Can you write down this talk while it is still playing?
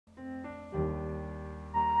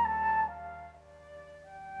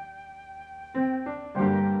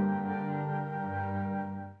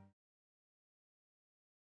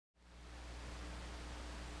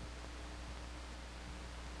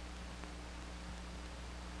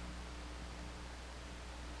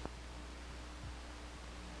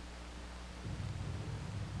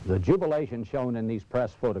The jubilation shown in these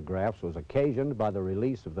press photographs was occasioned by the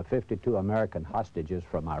release of the 52 American hostages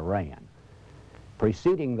from Iran.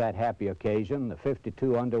 Preceding that happy occasion, the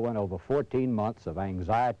 52 underwent over 14 months of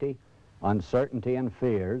anxiety, uncertainty, and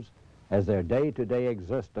fears as their day-to-day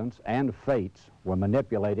existence and fates were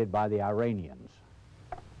manipulated by the Iranians.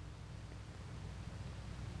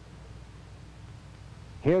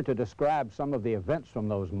 Here to describe some of the events from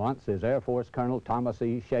those months is Air Force Colonel Thomas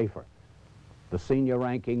E. Schaefer, the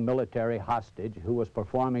senior-ranking military hostage who was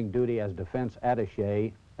performing duty as defense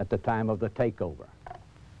attaché at the time of the takeover.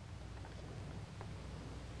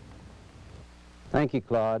 Thank you,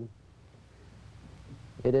 Claude.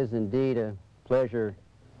 It is indeed a pleasure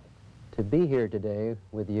to be here today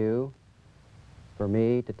with you, for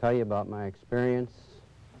me to tell you about my experience,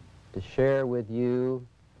 to share with you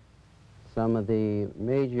some of the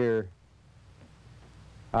major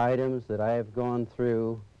items that I have gone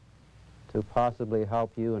through to possibly help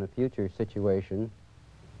you in a future situation,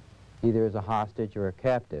 either as a hostage or a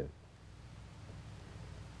captive.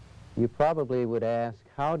 You probably would ask,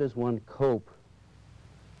 how does one cope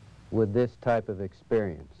with this type of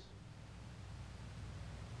experience?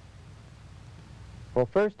 Well,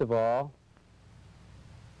 first of all,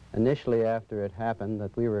 initially after it happened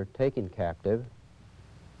that we were taken captive,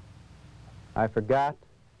 I forgot,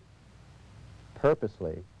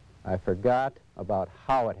 purposely, I forgot about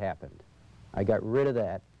how it happened. I got rid of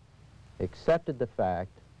that, accepted the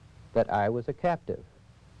fact that I was a captive,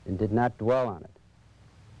 and did not dwell on it.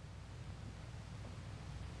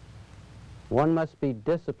 One must be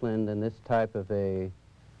disciplined in this type of a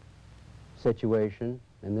situation,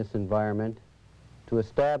 in this environment, to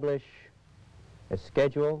establish a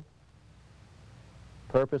schedule,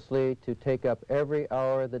 purposely to take up every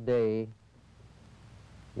hour of the day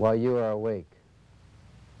while you are awake,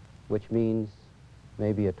 which means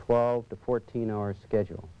maybe a 12 to 14-hour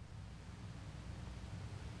schedule.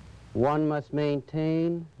 One must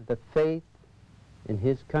maintain the faith in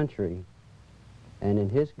his country and in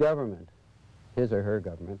his government, his or her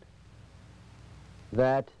government,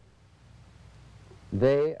 that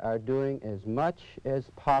they are doing as much as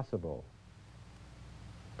possible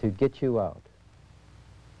to get you out.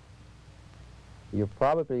 You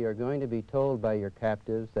probably are going to be told by your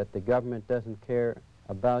captives that the government doesn't care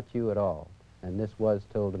about you at all, and this was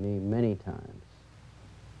told to me many times.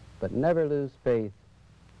 But never lose faith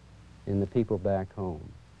in the people back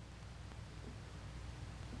home.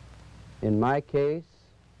 In my case,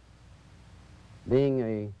 being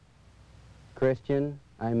a Christian,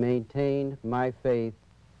 I maintained my faith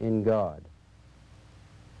in God,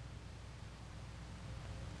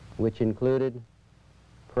 which included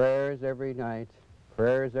prayers every night,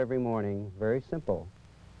 prayers every morning, very simple.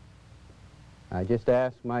 I just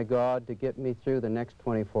asked my God to get me through the next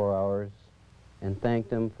 24 hours and thanked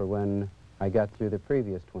Him for when I got through the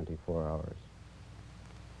previous 24 hours.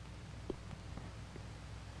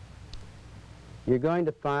 You're going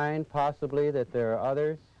to find possibly that there are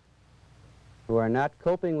others who are not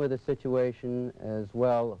coping with the situation as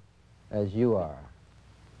well as you are.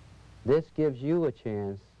 This gives you a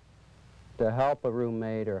chance to help a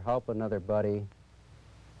roommate or help another buddy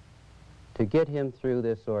to get him through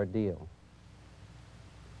this ordeal.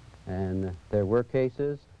 And there were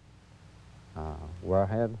cases where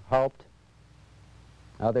I have helped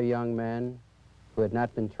other young men who had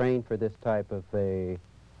not been trained for this type of a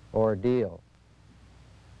ordeal.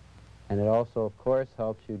 And it also, of course,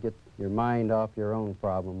 helps you get your mind off your own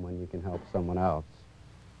problem when you can help someone else.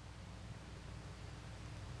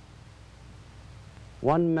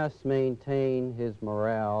 One must maintain his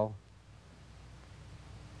morale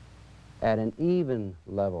at an even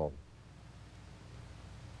level.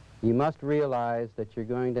 You must realize that you're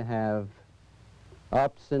going to have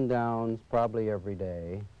ups and downs probably every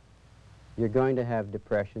day. You're going to have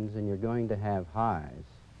depressions and you're going to have highs.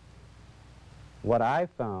 What I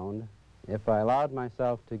found, if I allowed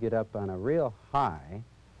myself to get up on a real high,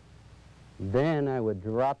 then I would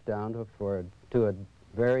drop down to a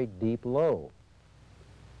very deep low.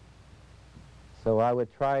 So I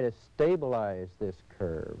would try to stabilize this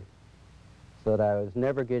curve so that I was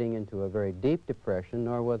never getting into a very deep depression,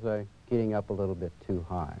 nor was I getting up a little bit too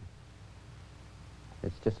high.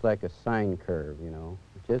 It's just like a sine curve, you know.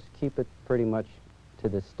 Just keep it pretty much to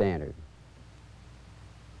the standard.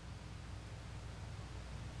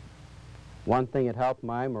 One thing that helped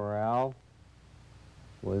my morale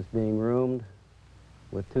was being roomed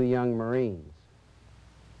with two young Marines.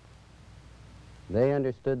 They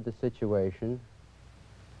understood the situation,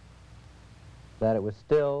 that it was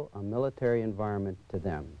still a military environment to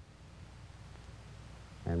them.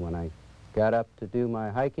 And when I got up to do my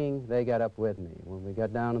hiking, they got up with me. When we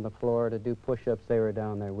got down on the floor to do push-ups, they were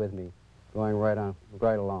down there with me, going right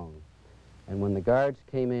along. And when the guards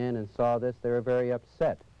came in and saw this, they were very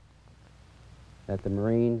upset that the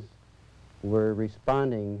Marines were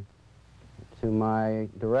responding to my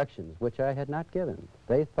directions, which I had not given.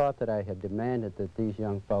 They thought that I had demanded that these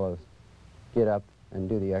young fellows get up and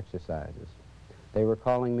do the exercises. They were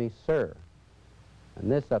calling me sir,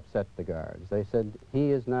 and this upset the guards. They said,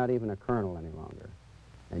 he is not even a colonel any longer,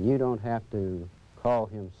 and you don't have to call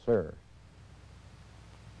him sir.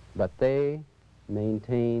 But they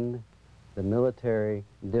maintained the military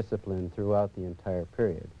discipline throughout the entire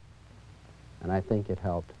period, and I think it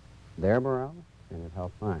helped their morale and it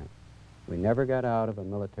helped mine. We never got out of a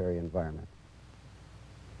military environment.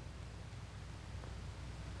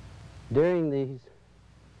 During these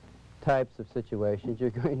types of situations, you're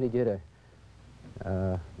going to get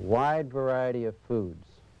a wide variety of foods.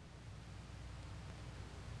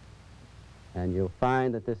 And you'll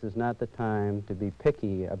find that this is not the time to be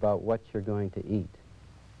picky about what you're going to eat.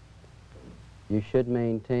 You should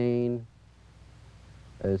maintain,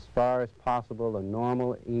 as far as possible, a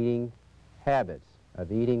normal eating habits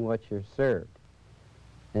of eating what you're served.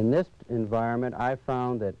 In this environment, I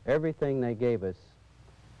found that everything they gave us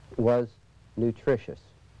was nutritious.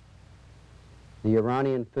 The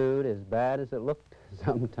Iranian food, as bad as it looked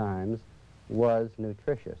sometimes, was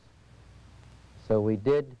nutritious. So we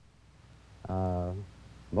did,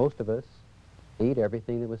 most of us, eat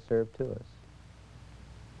everything that was served to us.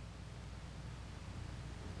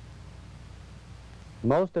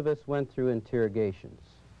 Most of us went through interrogations.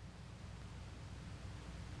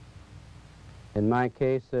 In my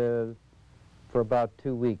case, for about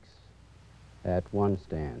 2 weeks at one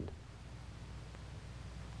stand.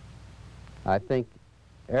 I think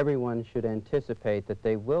everyone should anticipate that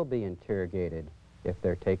they will be interrogated if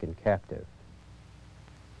they're taken captive.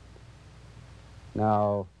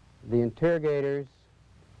 Now, the interrogators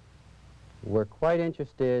were quite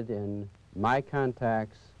interested in my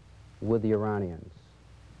contacts with the Iranians,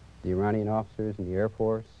 the Iranian officers in the Air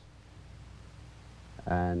Force,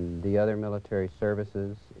 and the other military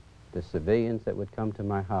services, the civilians that would come to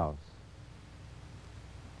my house.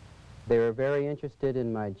 They were very interested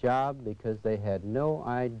in my job because they had no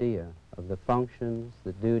idea of the functions,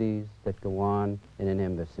 the duties that go on in an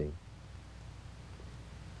embassy.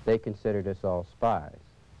 They considered us all spies.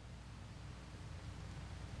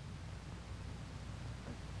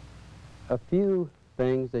 A few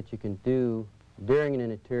things that you can do during an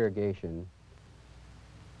interrogation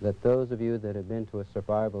that those of you that have been to a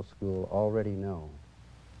survival school already know.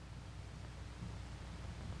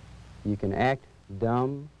 You can act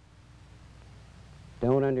dumb,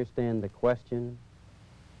 don't understand the question,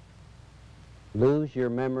 lose your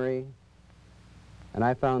memory, and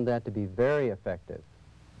I found that to be very effective,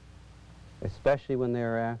 especially when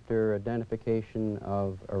they're after identification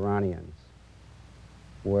of Iranians,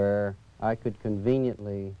 where I could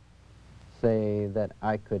conveniently say that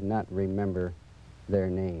I could not remember their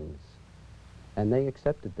names. And they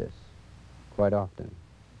accepted this quite often.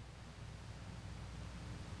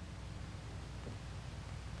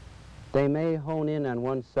 They may hone in on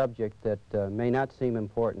one subject that may not seem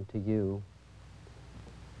important to you,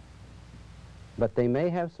 but they may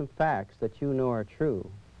have some facts that you know are true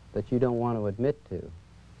that you don't want to admit to.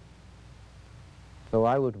 So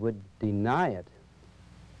I would deny it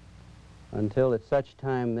until at such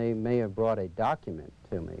time they may have brought a document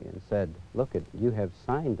to me and said, look, you have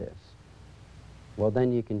signed this. Well,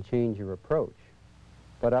 then you can change your approach.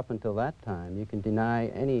 But up until that time, you can deny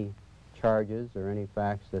any charges or any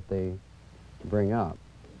facts that they bring up.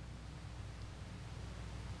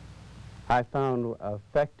 I found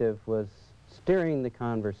effective was steering the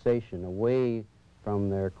conversation away from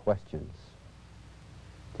their questions.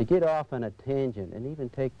 To get off on a tangent and even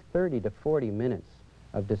take 30 to 40 minutes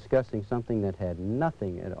of discussing something that had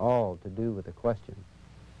nothing at all to do with the question.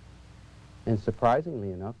 And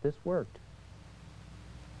surprisingly enough, this worked.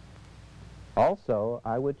 Also,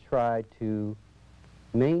 I would try to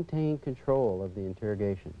maintain control of the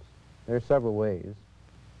interrogations. There are several ways.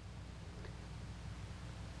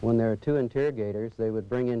 When there are two interrogators, they would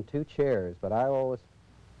bring in 2 chairs, but I always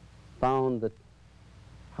found the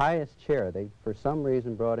highest chair. They, for some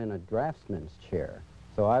reason, brought in a draftsman's chair.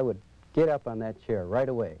 So I would get up on that chair right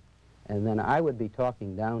away, and then I would be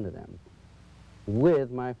talking down to them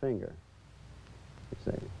with my finger,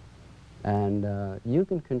 you see. And you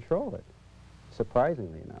can control it,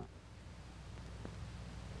 surprisingly enough.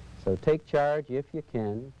 So take charge if you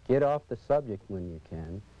can, get off the subject when you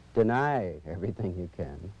can, deny everything you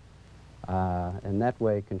can, and that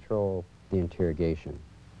way control the interrogation.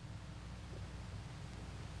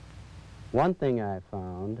 One thing I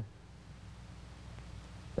found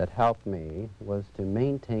that helped me was to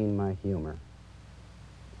maintain my humor.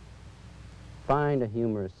 Find a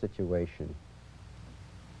humorous situation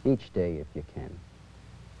each day if you can.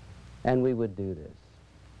 And we would do this.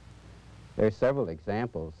 There are several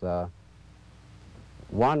examples.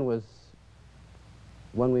 One was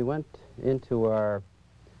when we went into our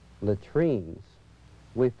latrines,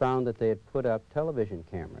 we found that they had put up television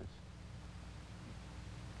cameras.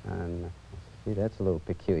 And see, that's a little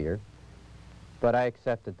peculiar. But I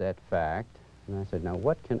accepted that fact, and I said, now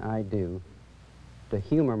what can I do to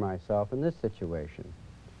humor myself in this situation?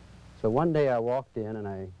 So one day I walked in and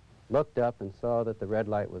I looked up and saw that the red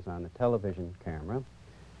light was on the television camera.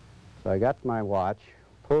 So I got my watch,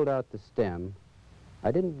 pulled out the stem.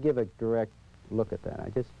 I didn't give a direct look at that. I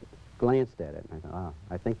just glanced at it and I thought, ah,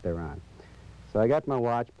 I think they're on. So I got my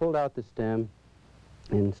watch, pulled out the stem,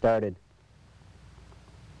 and started,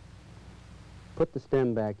 put the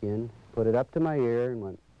stem back in, put it up to my ear and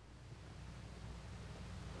went,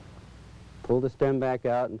 pulled the stem back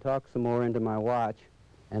out and talked some more into my watch.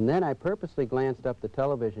 And then I purposely glanced up the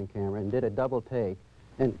television camera and did a double take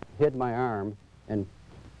and hid my arm and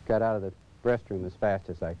got out of the restroom as fast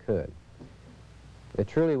as I could. It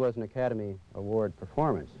truly was an Academy Award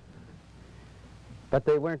performance. But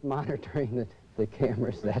they weren't monitoring the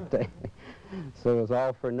cameras that day. So it was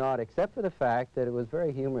all for naught, except for the fact that it was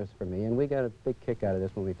very humorous for me, and we got a big kick out of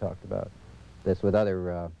this when we talked about this with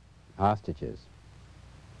other hostages.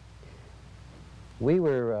 We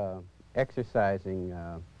were exercising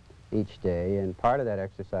each day, and part of that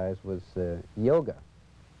exercise was yoga.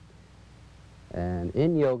 And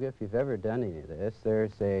in yoga, if you've ever done any of this,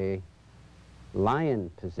 there's a lion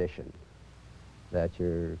position that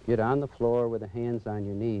you get on the floor with the hands on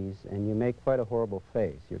your knees, and you make quite a horrible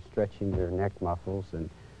face. You're stretching your neck muscles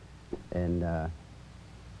and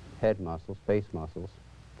head muscles, face muscles.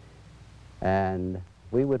 And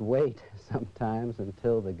we would wait sometimes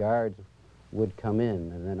until the guards would come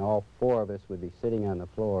in, and then all four of us would be sitting on the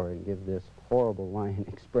floor and give this horrible lion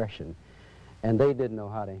expression. And they didn't know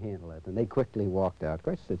how to handle it, and they quickly walked out. Of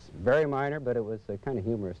course, it's very minor, but it was kind of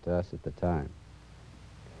humorous to us at the time.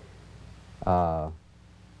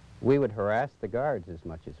 We would harass the guards as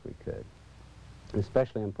much as we could,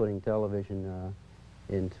 especially on putting television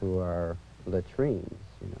into our latrines,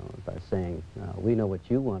 you know, by saying, we know what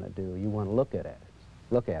you want to do, you want to look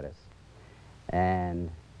at us.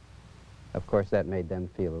 And of course that made them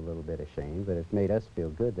feel a little bit ashamed, but it made us feel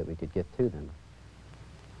good that we could get to them.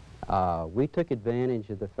 We took advantage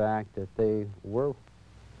of the fact that they were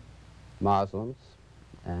Muslims,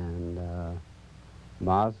 and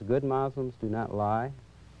good Muslims do not lie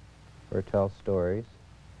or tell stories.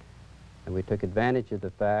 And we took advantage of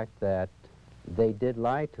the fact that they did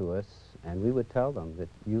lie to us, and we would tell them that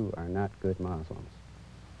you are not good Muslims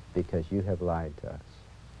because you have lied to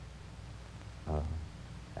us.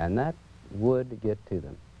 And that would get to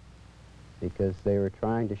them because they were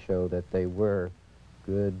trying to show that they were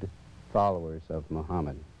good followers of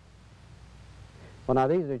Muhammad. Well, now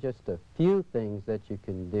these are just a few things that you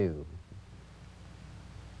can do.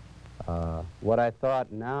 What I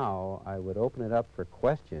thought now, I would open it up for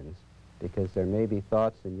questions because there may be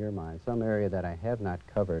thoughts in your mind, some area that I have not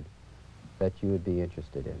covered that you would be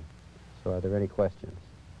interested in. So are there any questions?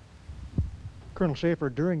 Colonel Schaefer,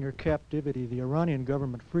 during your captivity, the Iranian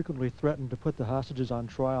government frequently threatened to put the hostages on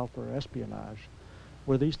trial for espionage.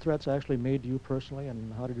 Were these threats actually made to you personally,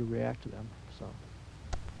 and how did you react to them? So,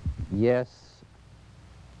 yes,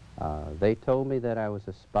 they told me that I was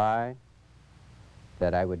a spy,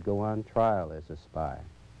 that I would go on trial as a spy.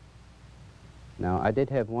 Now, I did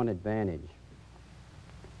have one advantage.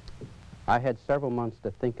 I had several months to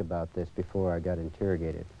think about this before I got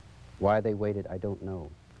interrogated. Why they waited, I don't know.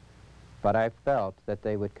 But I felt that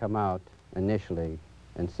they would come out initially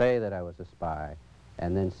and say that I was a spy,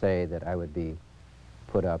 and then say that I would be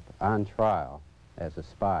put up on trial as a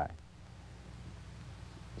spy.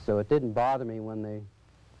 So it didn't bother me when they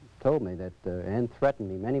told me that, and threatened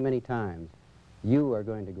me many, many times, you are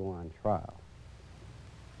going to go on trial.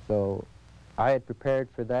 So I had prepared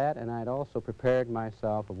for that, and I had also prepared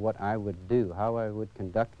myself of what I would do, how I would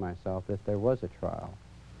conduct myself if there was a trial.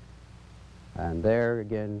 And there,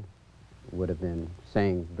 again, would have been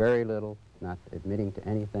saying very little, not admitting to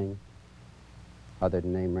anything other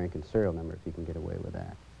than name, rank, and serial number, if you can get away with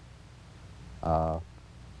that.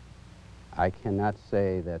 I cannot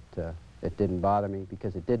say that it didn't bother me,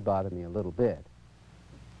 because it did bother me a little bit,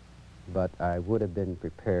 but I would have been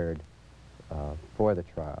prepared for the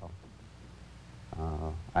trial.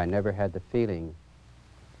 I never had the feeling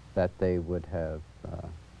that they would have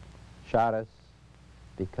shot us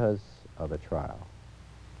because of a trial.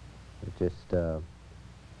 It just,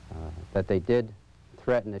 that they did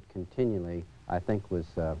threaten it continually, I think was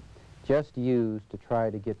just used to try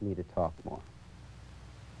to get me to talk more.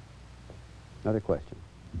 Another question.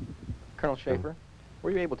 Colonel Schaefer,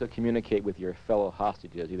 were you able to communicate with your fellow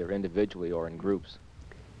hostages, either individually or in groups?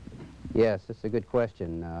 Yes, that's a good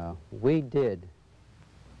question. We did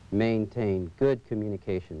maintain good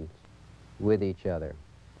communications with each other.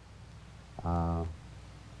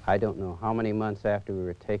 I don't know how many months after we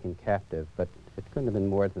were taken captive, but it couldn't have been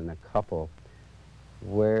more than a couple,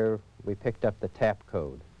 where we picked up the tap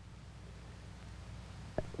code,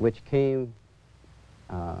 which came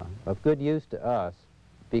of good use to us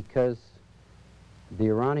because the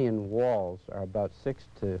Iranian walls are about 6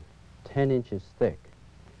 to 10 inches thick,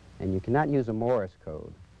 and you cannot use a Morse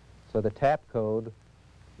code. So the tap code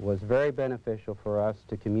was very beneficial for us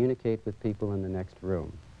to communicate with people in the next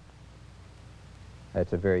room.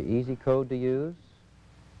 It's a very easy code to use,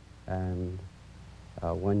 and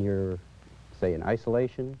when you're, say, in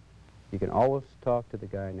isolation, you can always talk to the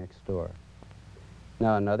guy next door.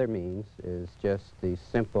 Now, another means is just the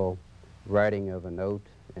simple writing of a note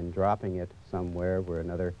and dropping it somewhere where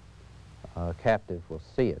another captive will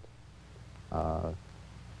see it.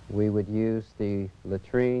 We would use the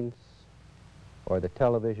latrines or the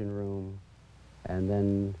television room and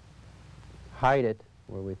then hide it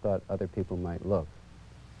where we thought other people might look.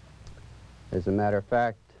 As a matter of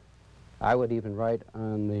fact, I would even write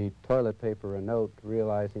on the toilet paper a note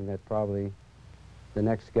realizing that probably the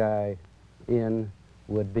next guy in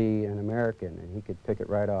would be an American, and he could pick it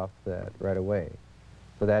right off that right away.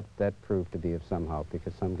 So that proved to be of some help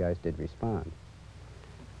because some guys did respond.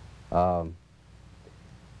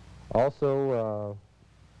 Also,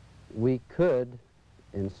 we could,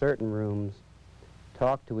 in certain rooms,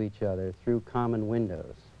 talk to each other through common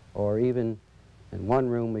windows, or even in one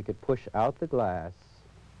room we could push out the glass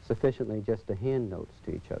sufficiently just to hand notes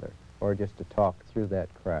to each other, or just to talk through that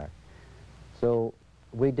crack. So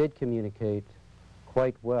we did communicate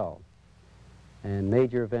quite well, and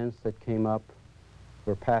major events that came up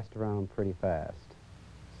were passed around pretty fast,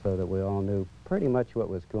 so that we all knew pretty much what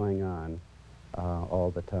was going on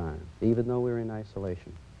all the time, even though we were in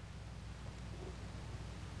isolation.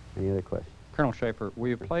 Any other questions? Colonel Schaefer, were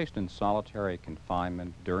you placed in solitary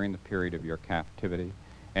confinement during the period of your captivity?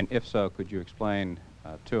 And if so, could you explain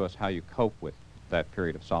to us how you cope with that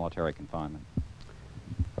period of solitary confinement?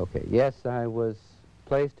 Okay, yes, I was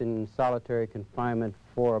placed in solitary confinement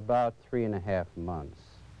for about 3.5 months.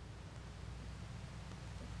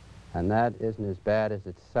 And that isn't as bad as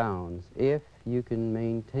it sounds if you can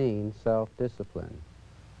maintain self-discipline.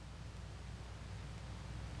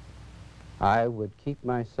 I would keep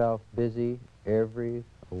myself busy every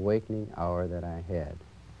awakening hour that I had.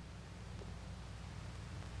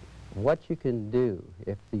 What you can do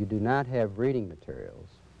if you do not have reading materials,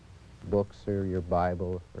 books or your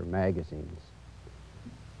Bible or magazines,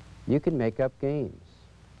 you can make up games.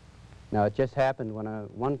 Now, it just happened when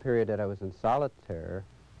one period that I was in solitaire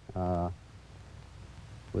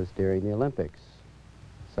was during the Olympics.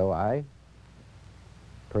 So I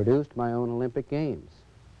produced my own Olympic Games.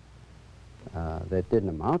 That didn't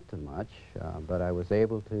amount to much, but I was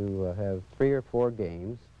able to have 3 or 4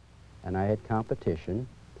 games, and I had competition,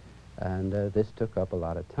 and this took up a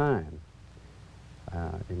lot of time.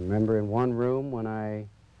 And remember in one room when I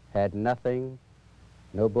had nothing,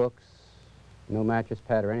 no books, no mattress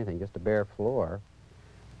pad or anything, just a bare floor,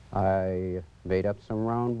 I made up some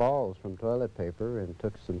round balls from toilet paper and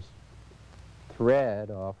took some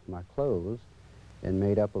thread off my clothes and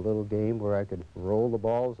made up a little game where I could roll the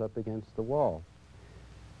balls up against the wall.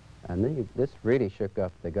 And then this really shook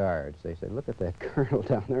up the guards. They said, look at that colonel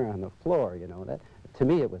down there on the floor, you know. That, to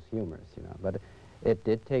me, it was humorous, you know, but it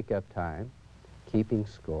did take up time, keeping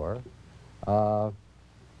score.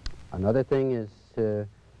 Another thing is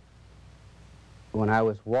when I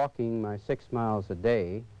was walking my 6 miles a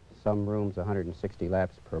day, some rooms 160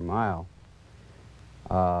 laps per mile,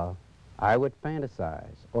 I would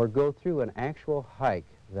fantasize or go through an actual hike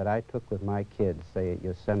that I took with my kids, say at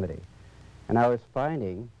Yosemite. And I was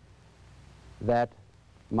finding that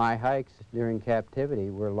my hikes during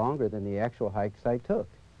captivity were longer than the actual hikes I took.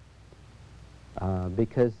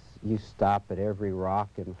 Because you stop at every rock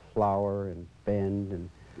and flower and bend, and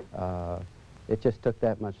it just took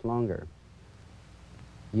that much longer.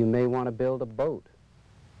 You may want to build a boat,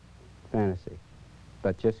 fantasy,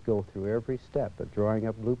 but just go through every step of drawing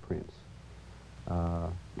up blueprints.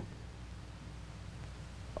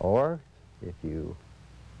 Or if you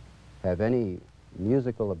have any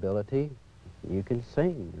musical ability, you can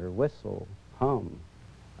sing or whistle, hum.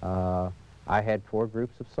 I had 4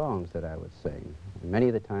 groups of songs that I would sing. Many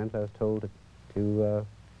of the times I was told to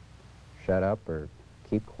shut up or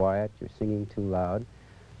keep quiet, you're singing too loud.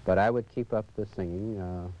 But I would keep up the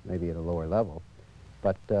singing, maybe at a lower level.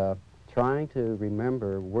 But trying to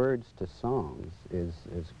remember words to songs is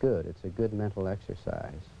good. It's a good mental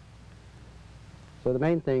exercise. So the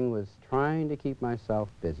main thing was trying to keep myself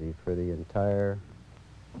busy for the entire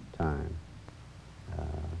time.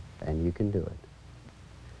 And you can do it.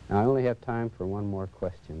 Now, I only have time for one more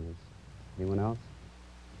question. Is anyone else?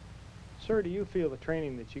 Sir, do you feel the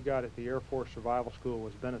training that you got at the Air Force Survival School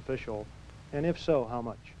was beneficial? And if so, how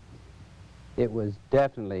much? It was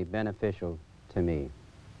definitely beneficial to me.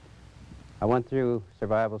 I went through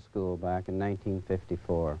survival school back in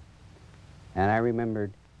 1954, and I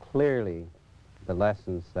remembered clearly the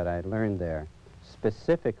lessons that I learned there,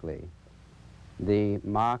 specifically the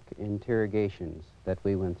mock interrogations that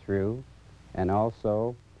we went through, and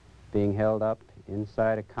also being held up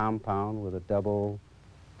inside a compound with a double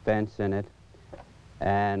fence in it.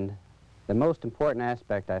 And the most important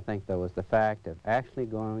aspect, I think, though, was the fact of actually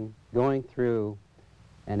going through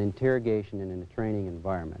an interrogation in a training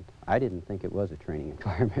environment. I didn't think it was a training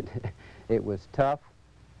environment. It was tough,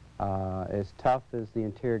 as tough as the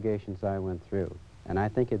interrogations I went through. And I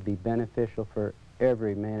think it'd be beneficial for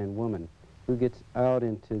every man and woman who gets out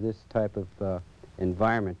into this type of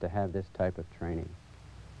environment to have this type of training.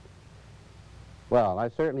 Well, I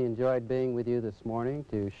certainly enjoyed being with you this morning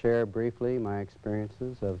to share briefly my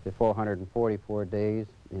experiences of the 444 days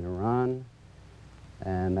in Iran.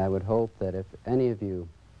 And I would hope that if any of you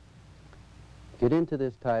get into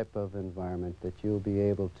this type of environment, that you'll be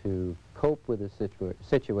able to cope with the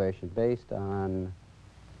situation based on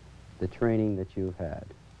the training that you've had.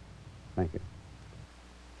 Thank you.